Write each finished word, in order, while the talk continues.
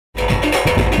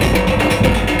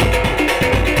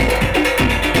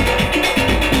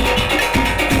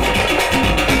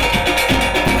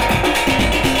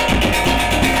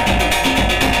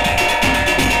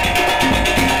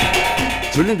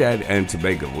Trinidad and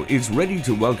Tobago is ready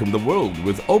to welcome the world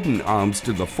with open arms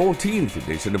to the 14th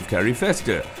edition of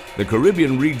Carifesta, the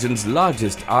Caribbean region's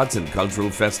largest arts and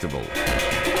cultural festival.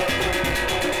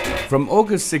 From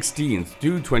August 16th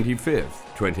to 25th,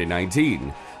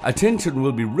 2019, attention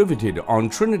will be riveted on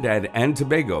Trinidad and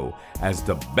Tobago as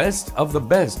the best of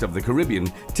the Caribbean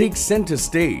takes center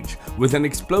stage with an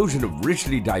explosion of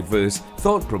richly diverse,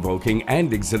 thought-provoking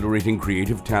and exhilarating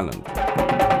creative talent.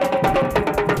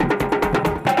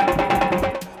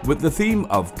 With the theme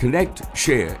of Connect,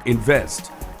 Share,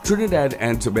 Invest, Trinidad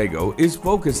and Tobago is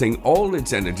focusing all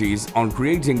its energies on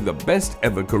creating the best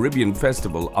ever Caribbean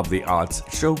Festival of the Arts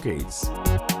showcase.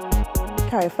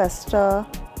 Carifesta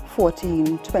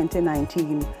 14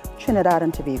 2019 Trinidad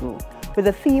and Tobago with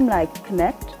a theme like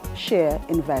Connect, Share,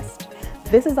 Invest.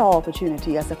 This is our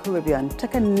opportunity as a Caribbean to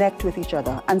connect with each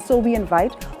other, and so we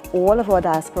invite all of our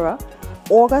diaspora.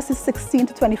 August is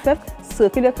 16th to 25th,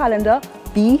 circle your calendar,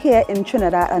 be here in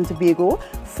Trinidad and Tobago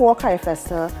for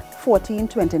Carifesta 14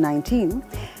 2019.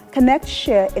 Connect,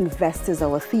 Share, Invest is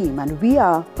our theme, and we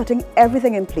are putting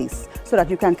everything in place so that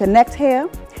you can connect here,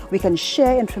 we can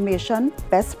share information,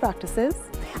 best practices,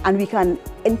 and we can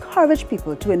encourage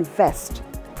people to invest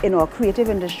in our creative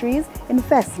industries,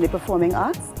 invest in the performing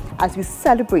arts as we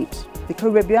celebrate the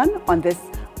Caribbean on this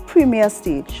premier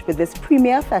stage with this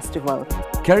premier festival.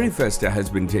 Carifesta has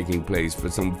been taking place for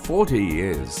some 40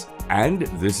 years, and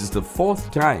this is the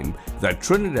 4th time that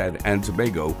Trinidad and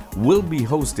Tobago will be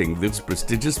hosting this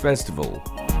prestigious festival.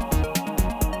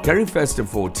 Carifesta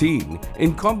 14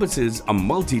 encompasses a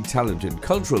multi-talented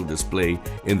cultural display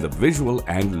in the visual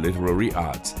and literary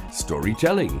arts,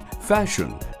 storytelling,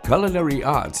 fashion, culinary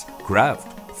arts,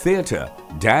 craft, theatre,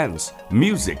 dance,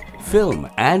 music, film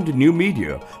and new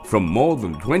media from more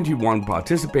than 21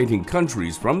 participating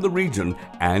countries from the region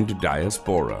and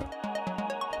diaspora.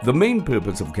 The main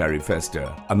purpose of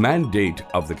Carifesta, a mandate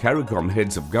of the CARICOM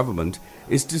heads of government,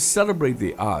 is to celebrate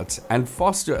the arts and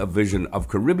foster a vision of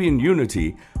Caribbean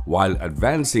unity while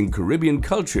advancing Caribbean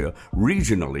culture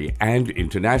regionally and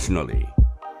internationally.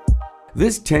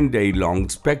 This 10-day-long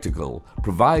spectacle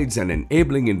provides an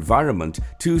enabling environment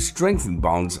to strengthen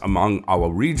bonds among our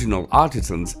regional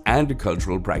artisans and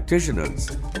cultural practitioners,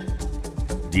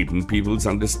 deepen people's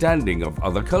understanding of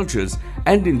other cultures,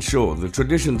 and ensure the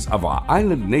traditions of our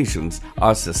island nations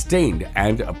are sustained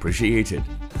and appreciated.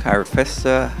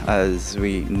 Carifesta, as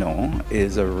we know,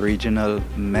 is a regional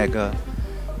mega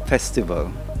festival,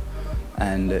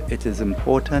 and it is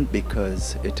important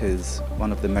because it is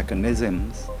one of the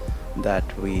mechanisms that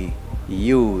we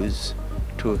use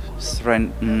to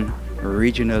strengthen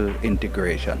regional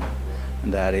integration.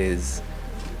 That is,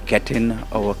 getting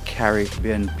our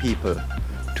Caribbean people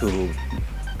to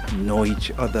know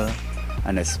each other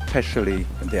and especially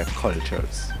their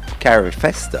cultures.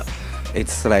 Carifesta,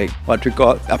 it's like what we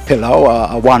call a pillar or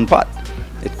a one pot.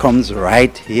 It comes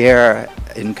right here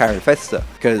in Carifesta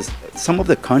because some of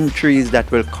the countries that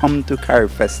will come to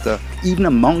Carifesta, even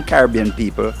among Caribbean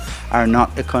people, are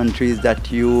not the countries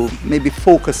that you maybe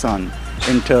focus on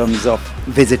in terms of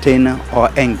visiting or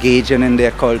engaging in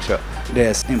their culture.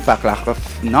 There's in fact lack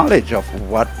of knowledge of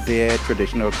what their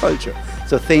traditional culture.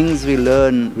 So things we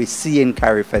learn, we see in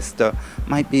Carifesta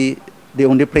might be the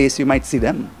only place you might see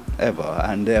them ever,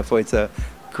 and therefore it's a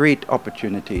great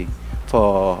opportunity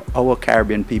for our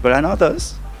Caribbean people and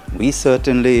others. We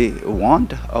certainly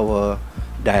want our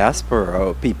diaspora,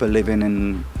 or people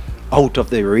living out of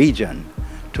the region,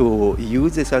 to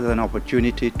use this as an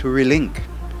opportunity to relink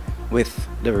with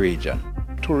the region.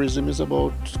 Tourism is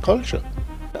about culture.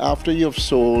 After you've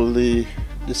sold the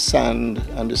sand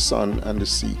and the sun and the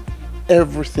sea,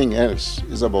 everything else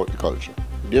is about the culture.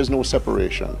 There's no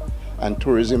separation, and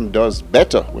tourism does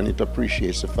better when it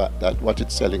appreciates the fact that what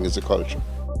it's selling is the culture.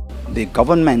 The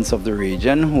governments of the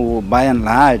region, who by and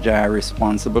large are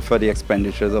responsible for the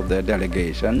expenditures of their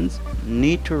delegations,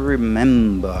 need to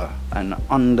remember and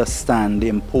understand the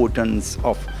importance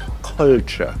of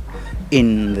culture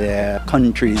in their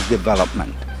country's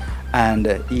development.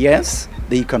 And yes,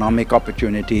 the economic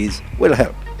opportunities will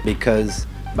help, because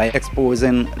by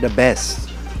exposing the best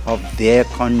of their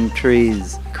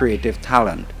country's creative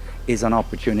talent is an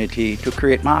opportunity to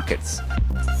create markets.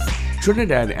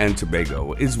 Trinidad and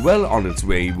Tobago is well on its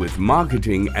way with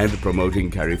marketing and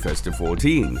promoting Carifesta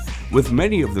 14, with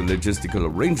many of the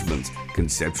logistical arrangements,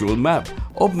 conceptual map,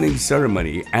 opening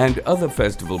ceremony and other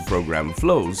festival program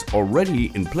flows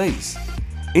already in place.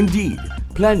 Indeed,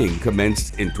 planning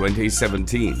commenced in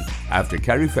 2017 after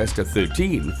Carifesta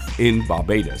 13 in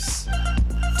Barbados.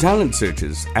 Talent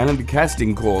searches and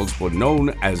casting calls for known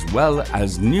as well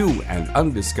as new and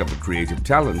undiscovered creative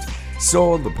talent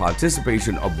saw the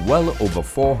participation of well over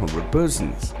 400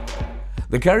 persons.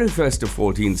 The Carifesta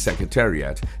 14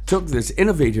 Secretariat took this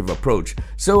innovative approach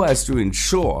so as to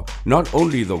ensure not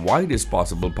only the widest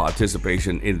possible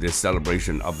participation in this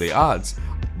celebration of the arts,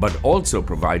 but also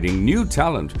providing new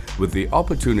talent with the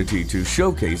opportunity to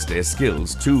showcase their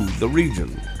skills to the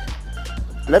region.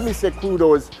 Let me say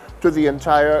kudos to the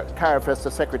entire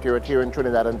Carifesta Secretariat here in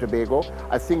Trinidad and Tobago.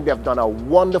 I think they've done a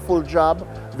wonderful job.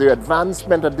 The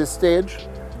advancement at this stage,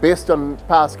 based on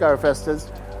past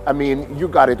Carifestas, I mean, you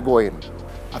got it going.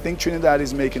 I think Trinidad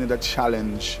is making it a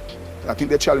challenge. I think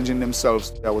they're challenging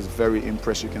themselves. I was very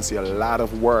impressed. You can see a lot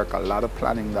of work, a lot of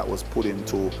planning that was put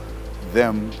into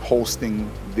them hosting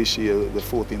this year, the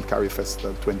 14th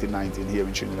Carifesta 2019 here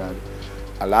in Trinidad.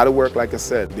 A lot of work, like I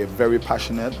said. They're very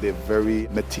passionate, they're very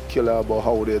meticulous about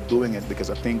how they're doing it, because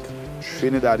I think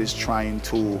Trinidad is trying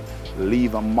to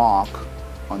leave a mark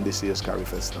on this year's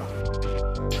Carifesta.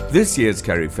 This year's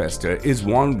Carifesta is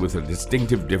one with a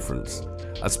distinctive difference.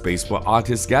 A space for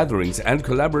artist gatherings and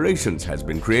collaborations has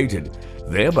been created,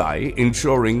 thereby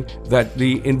ensuring that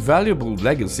the invaluable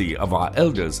legacy of our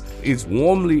elders is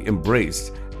warmly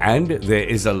embraced, and there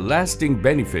is a lasting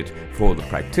benefit for the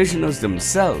practitioners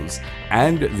themselves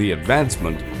and the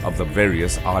advancement of the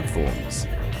various art forms.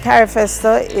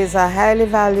 Carifesta is a highly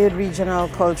valued regional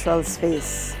cultural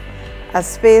space, a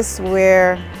space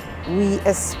where we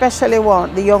especially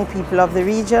want the young people of the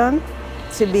region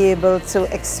to be able to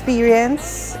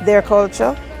experience their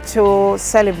culture, to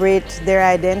celebrate their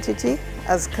identity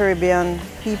as Caribbean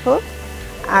people.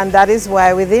 And that is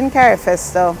why within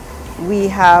Carifesta we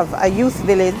have a youth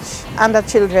village and a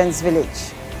children's village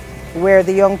where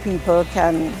the young people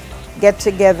can get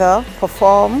together,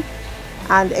 perform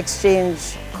and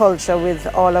exchange culture with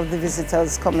all of the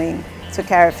visitors coming to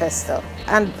Carifesta.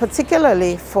 And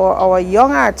particularly for our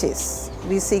young artists,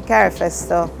 we see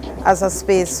Carifesta as a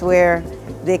space where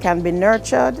they can be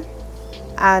nurtured,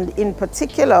 and in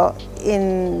particular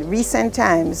in recent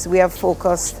times we have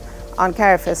focused on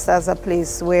Carifesta as a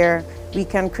place where we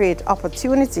can create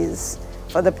opportunities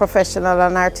for the professional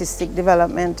and artistic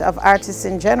development of artists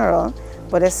in general,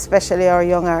 but especially our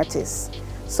young artists.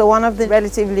 So one of the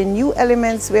relatively new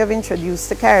elements we have introduced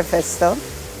to Carifesta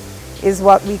is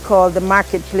what we call the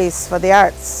marketplace for the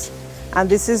arts. And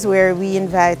this is where we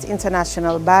invite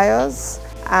international buyers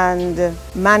and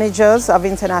managers of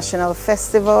international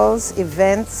festivals,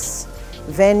 events,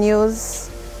 venues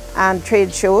and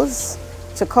trade shows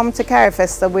to come to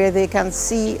Carifesta, where they can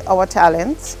see our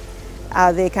talent,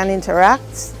 they can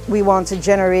interact. We want to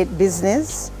generate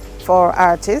business for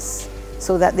artists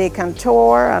so that they can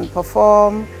tour and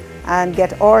perform and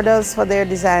get orders for their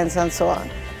designs and so on.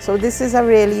 So this is a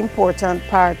really important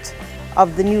part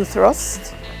of the new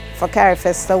thrust for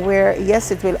Carifesta, where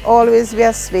yes, it will always be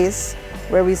a space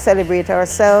where we celebrate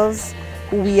ourselves,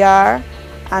 who we are,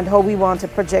 and how we want to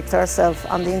project ourselves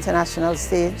on the international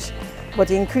stage, but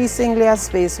increasingly a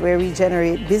space where we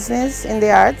generate business in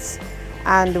the arts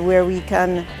and where we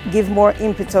can give more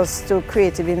impetus to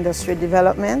creative industry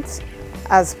development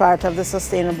as part of the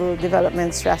sustainable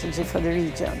development strategy for the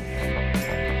region.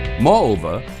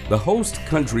 Moreover, the host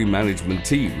country management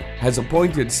team has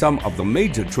appointed some of the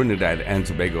major Trinidad and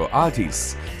Tobago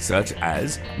artists such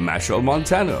as Machel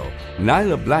Montano,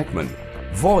 Nyla Blackman,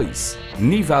 Voice,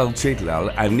 Nival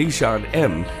Chetlal and Nishad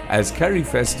M as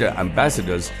Carifesta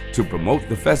ambassadors to promote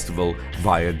the festival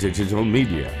via digital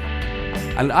media.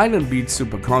 An Island Beat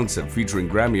super concert featuring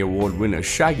Grammy Award winner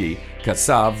Shaggy,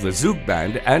 Kassav, the Zouk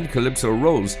Band and Calypso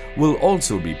Rose will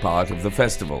also be part of the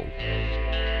festival.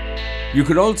 You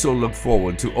can also look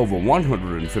forward to over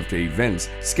 150 events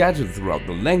scattered throughout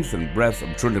the length and breadth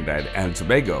of Trinidad and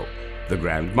Tobago, the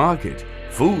Grand Market,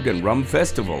 Food and Rum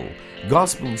Festival,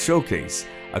 Gospel Showcase,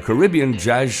 a Caribbean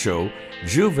Jazz Show,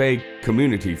 Juve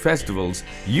Community Festivals,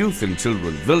 Youth and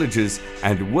Children Villages,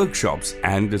 and workshops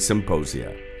and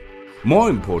symposia. More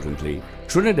importantly,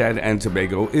 Trinidad and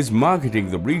Tobago is marketing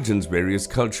the region's various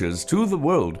cultures to the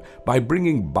world by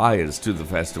bringing buyers to the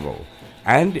festival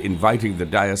and inviting the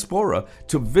diaspora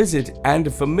to visit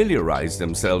and familiarize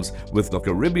themselves with the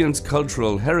Caribbean's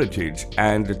cultural heritage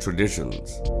and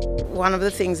traditions. One of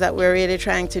the things that we're really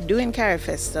trying to do in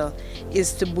Carifesta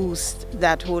is to boost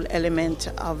that whole element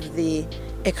of the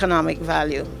economic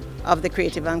value of the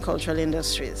creative and cultural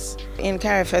industries. In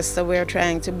Carifesta, we're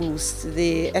trying to boost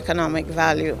the economic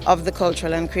value of the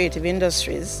cultural and creative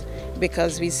industries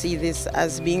because we see this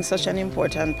as being such an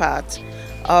important part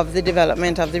of the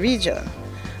development of the region.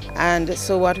 And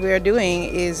so what we're doing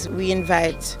is we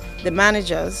invite the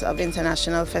managers of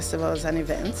international festivals and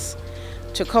events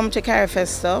to come to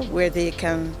Carifesta, where they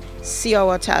can see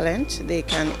our talent, they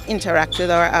can interact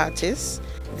with our artists,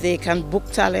 they can book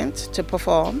talent to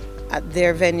perform at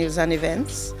their venues and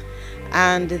events,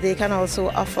 and they can also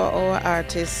offer our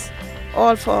artists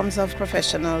all forms of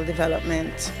professional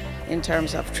development in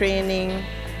terms of training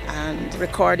and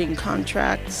recording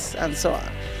contracts and so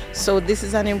on. So this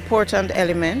is an important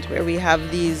element where we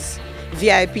have these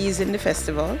VIPs in the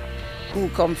festival who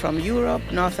come from Europe,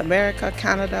 North America,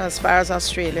 Canada, as far as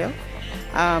Australia,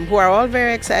 who are all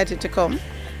very excited to come,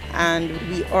 and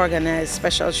we organize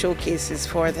special showcases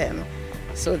for them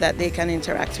so that they can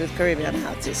interact with Caribbean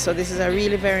artists. So this is a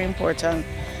really very important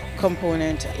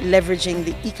component, leveraging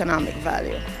the economic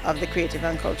value of the creative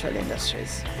and cultural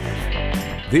industries.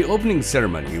 The opening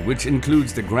ceremony, which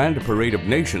includes the Grand Parade of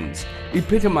Nations,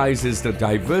 epitomizes the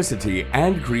diversity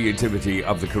and creativity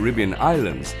of the Caribbean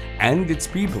islands and its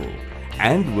people,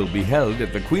 and will be held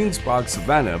at the Queen's Park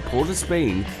Savannah, Port of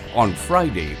Spain on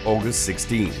Friday, August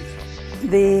 16th.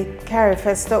 The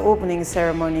Carifesta opening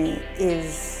ceremony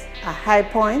is a high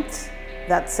point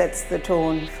that sets the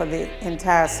tone for the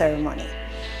entire ceremony.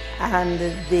 And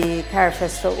the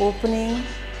Carifesta opening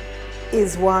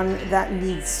is one that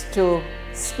needs to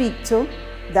speak to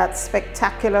that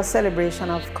spectacular celebration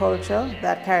of culture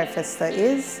that Carifesta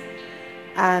is,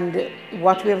 and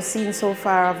what we have seen so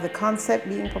far of the concept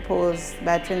being proposed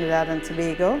by Trinidad and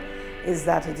Tobago is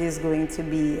that it is going to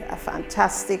be a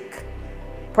fantastic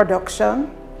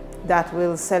production that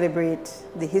will celebrate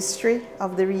the history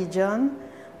of the region,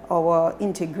 our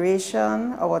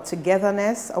integration, our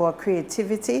togetherness, our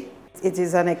creativity. It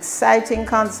is an exciting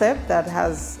concept that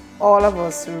has all of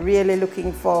us really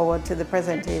looking forward to the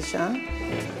presentation.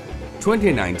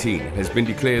 2019 has been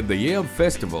declared the Year of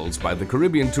Festivals by the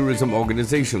Caribbean Tourism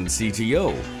Organization,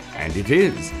 CTO, and it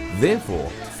is, therefore,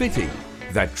 fitting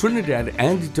that Trinidad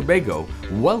and Tobago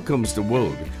welcomes the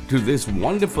world to this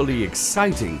wonderfully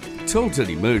exciting total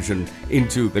immersion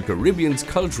into the Caribbean's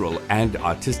cultural and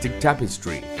artistic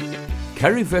tapestry.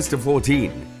 Carifesta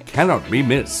 14 cannot be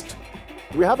missed.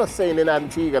 We have a saying in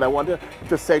Antigua, and I want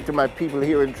to say to my people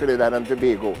here in Trinidad and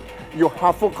Tobago, you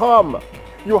have to come.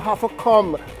 You have to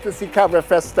come to see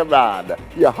Carifesta, man.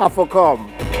 You have to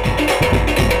come.